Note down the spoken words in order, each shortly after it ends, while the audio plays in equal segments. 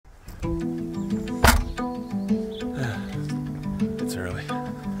It's early.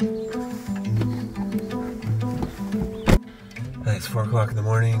 It's 4 o'clock in the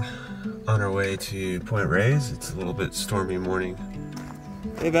morning, on our way to Point Reyes. It's a little bit stormy morning.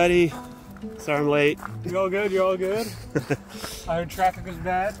 Hey buddy, sorry I'm late. You all good? You all good? I heard traffic was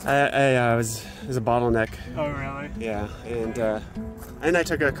bad. It was a bottleneck. Oh really? Yeah, and I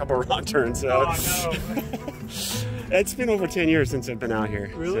took a couple wrong turns. So. Oh no. It's been over 10 years since I've been out here.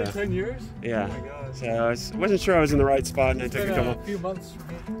 Really? So. 10 years? Yeah. Oh my God. So I wasn't sure I was in the right spot, and I took a couple. A few months for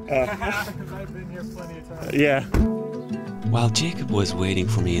me. Because I've been here plenty of times. Yeah. While Jacob was waiting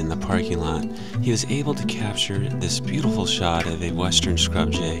for me in the parking lot, he was able to capture this beautiful shot of a western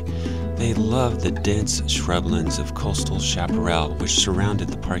scrub jay. They loved the dense shrublands of coastal chaparral which surrounded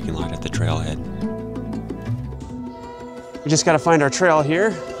the parking lot at the trailhead. We just got to find our trail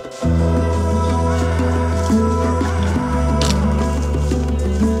here.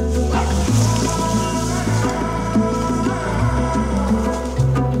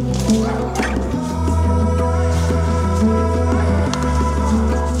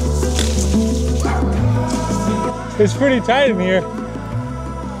 It's pretty tight in here.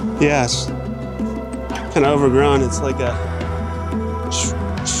 Yes. Kind of overgrown. It's like a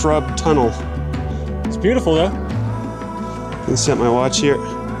shrub tunnel. It's beautiful though. Can I set my watch here?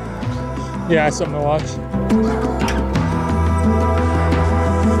 Yeah, I set my watch.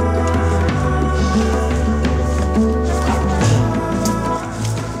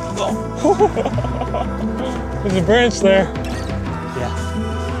 There's a branch there. Yeah.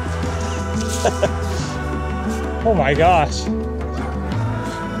 Oh my gosh.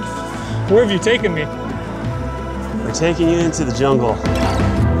 Where have you taken me? We're taking you into the jungle.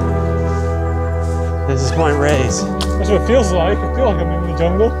 This is Point Reyes. That's what it feels like. I feel like I'm in the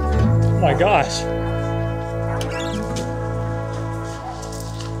jungle. Oh my gosh.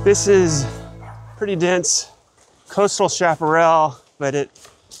 This is pretty dense coastal chaparral, but it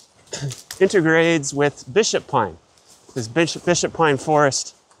integrates with bishop pine. This bishop pine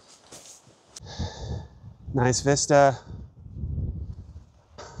forest. Nice vista.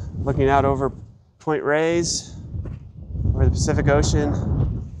 Looking out over Point Reyes, over the Pacific Ocean.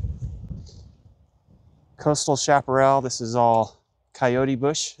 Coastal chaparral. This is all coyote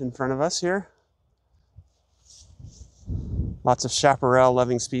bush in front of us here. Lots of chaparral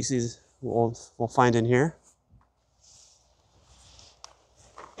loving species we'll find in here.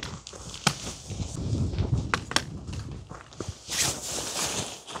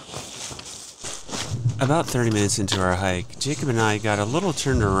 About 30 minutes into our hike, Jacob and I got a little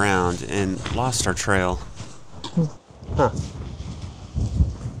turned around and lost our trail. Huh.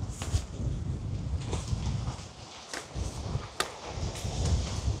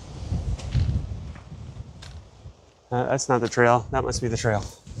 That's not the trail. That must be the trail.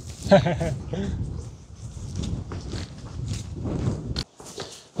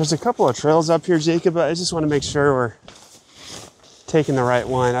 There's a couple of trails up here, Jacob, but I just want to make sure we're taking the right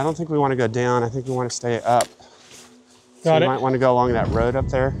one. I don't think we want to go down. I think we want to stay up. So you might want to go along that road up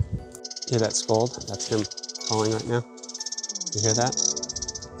there. Hear that scold? That's him calling right now. You hear that?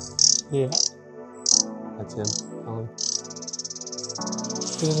 Yeah. That's him calling.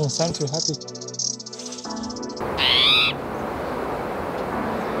 He doesn't sound too happy.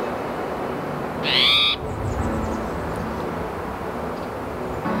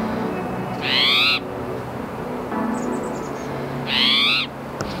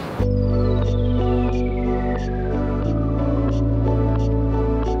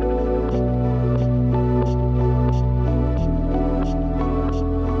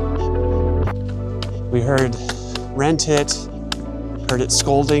 We heard wren tit, heard it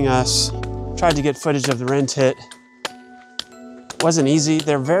scolding us, tried to get footage of the wren tit. Wasn't easy.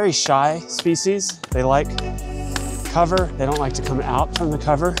 They're very shy species. They like cover. They don't like to come out from the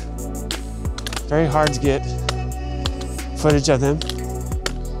cover. Very hard to get footage of them.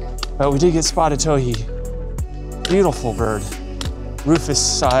 But we did get spotted towhee. Beautiful bird. Rufous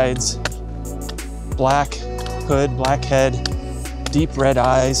sides, black hood, black head, deep red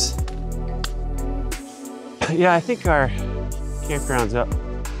eyes. Yeah, I think our campground's up.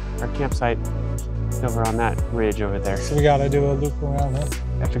 Our campsite is over on that ridge over there. So we gotta do a loop around it.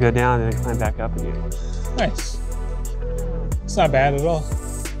 You have to go down and then climb back up again. Nice. It's not bad at all.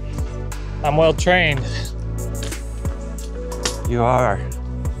 I'm well trained. You are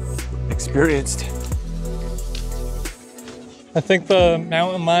experienced. I think the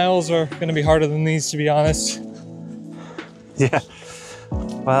mountain miles are gonna be harder than these, to be honest. Yeah.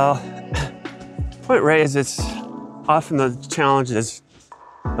 Well, Point Reyes, it's often the challenge is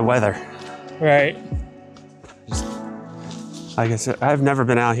the weather. Right. Just, like I said, I've never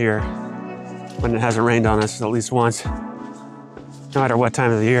been out here when it hasn't rained on us at least once, no matter what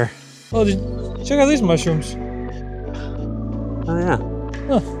time of the year. Oh, check out these mushrooms. Oh yeah.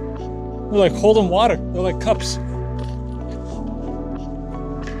 Huh. They're like holding water. They're like cups.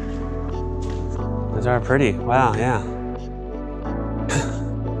 Those are pretty. Wow, yeah.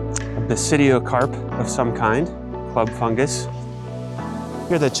 A basidiocarp of some kind, club fungus.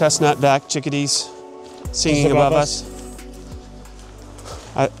 Here are the chestnut-backed chickadees singing Just above us.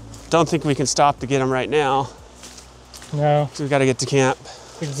 I don't think we can stop to get them right now. No. So we've got to get to camp.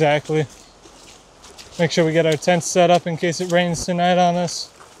 Exactly. Make sure we get our tents set up in case it rains tonight on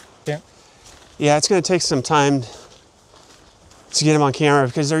us. Yeah. Yeah, it's going to take some time to get them on camera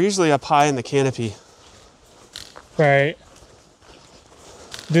because they're usually up high in the canopy. Right.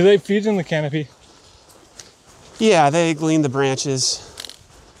 Do they feed in the canopy? Yeah, they glean the branches.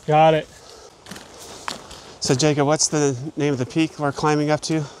 Got it. So Jacob, what's the name of the peak we're climbing up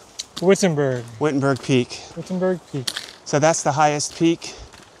to? Wittenberg. Wittenberg Peak. Wittenberg Peak. So that's the highest peak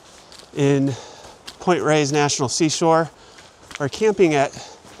in Point Reyes National Seashore. We're camping at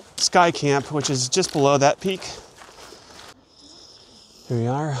Sky Camp, which is just below that peak. Here we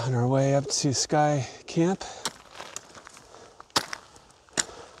are on our way up to Sky Camp.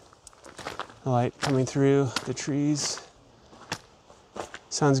 The light coming through the trees.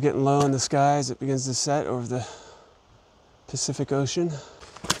 Sun's getting low in the sky as it begins to set over the Pacific Ocean.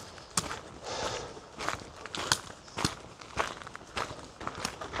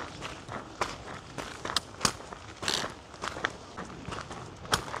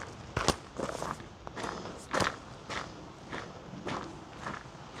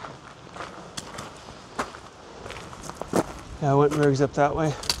 Yeah, Wittenberg's up that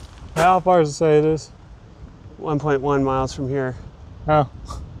way. How far does it say it is? 1.1 miles from here. Oh.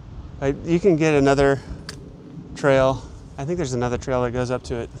 You can get another trail. I think there's another trail that goes up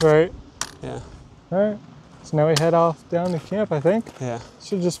to it. Right. Yeah. All right. So now we head off down to camp, I think. Yeah.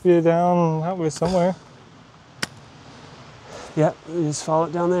 Should just be down that way somewhere. Yep, we just follow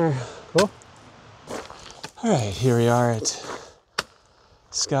it down there. Cool. All right, here we are at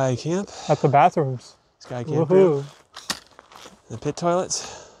Sky Camp. At the bathrooms. Sky Camp. Woohoo. The pit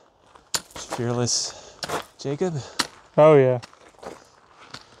toilets. Fearless Jacob. Oh yeah.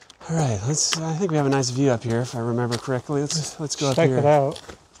 All right, I think we have a nice view up here, if I remember correctly. Let's go up here. Check it out.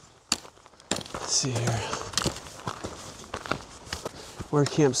 Let's see here. We're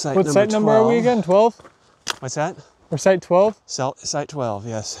campsite What number 12. site number are we again? 12? What's that? Or site 12? Site 12,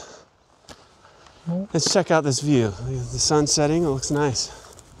 yes. Let's check out this view. The sun's setting, it looks nice.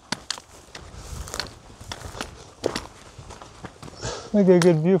 I get a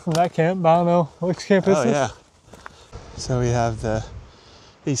good view from that camp, but I don't know which camp is Oh this. yeah. So we have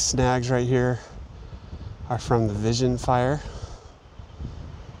these snags right here are from the Vision Fire.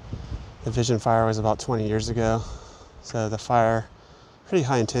 The Vision Fire was about 20 years ago. So the fire, pretty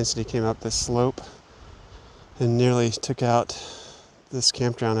high intensity, came up this slope and nearly took out this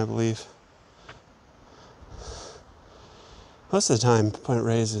campground, I believe. Most of the time, Point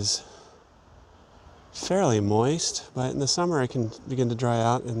Reyes is fairly moist, but in the summer it can begin to dry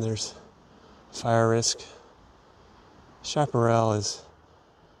out and there's fire risk. Chaparral is,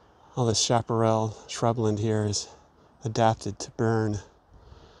 all this chaparral shrubland here is adapted to burn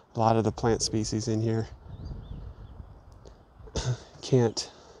a lot of the plant species in here.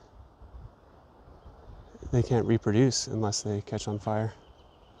 They can't reproduce unless they catch on fire.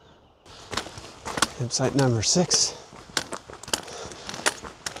 Campsite number 6.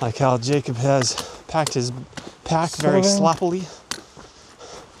 Like how Jacob has packed his pack very sloppily.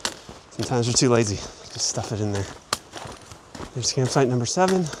 Sometimes we're too lazy. Just stuff it in there. There's campsite number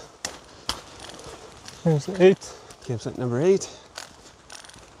 7. Here's 8. Campsite number 8.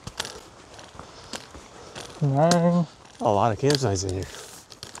 9. A lot of campsites in here.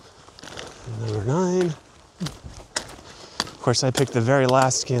 And number 9. Of course, I picked the very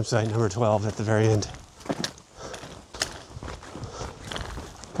last campsite, number 12, at the very end.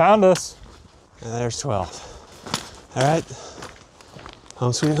 Found us. And there's 12. All right.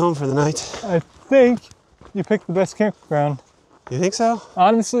 Home sweet home for the night. I think you picked the best campground. You think so?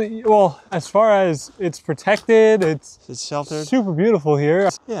 Honestly, well, as far as it's protected, it's sheltered. super beautiful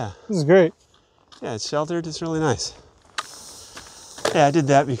here. Yeah. This is great. Yeah, it's sheltered. It's really nice. Yeah, I did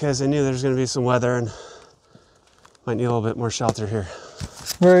that because I knew there was going to be some weather and might need a little bit more shelter here.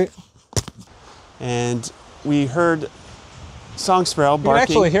 Right. And we heard song sparrow barking. You can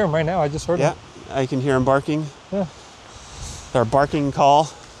actually hear him right now. I just heard him. Yeah, I can hear him barking. Yeah. Their barking call.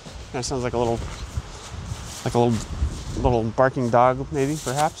 Kind of sounds like a little barking dog, maybe,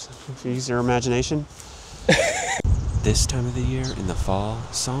 perhaps, if you use your imagination. This time of the year, in the fall,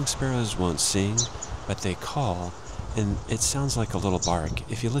 song sparrows won't sing, but they call, and it sounds like a little bark.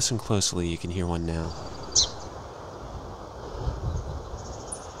 If you listen closely, you can hear one now.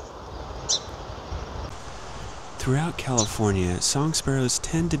 Throughout California, song sparrows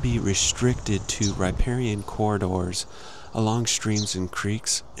tend to be restricted to riparian corridors along streams and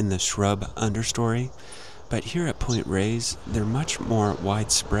creeks in the shrub understory, but here at Point Reyes, they're much more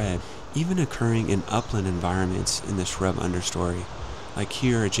widespread, even occurring in upland environments in the shrub understory, like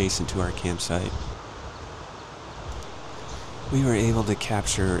here adjacent to our campsite. We were able to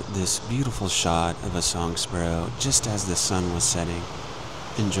capture this beautiful shot of a song sparrow just as the sun was setting.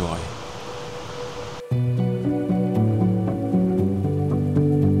 Enjoy.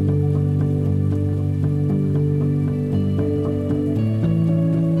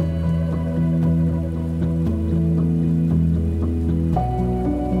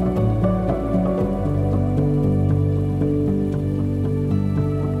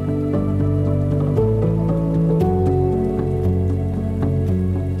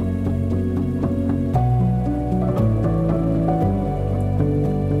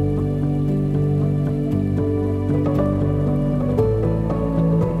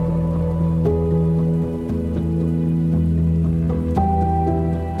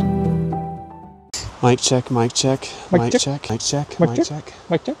 Mic check, mic check, Mic mic check. check, mic check, Mic mic check. check.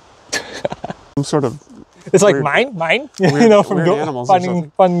 Like that? Some sort of It's like Weird- mine, weird- you know, from weird animals or Finding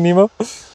something. Finding Nemo.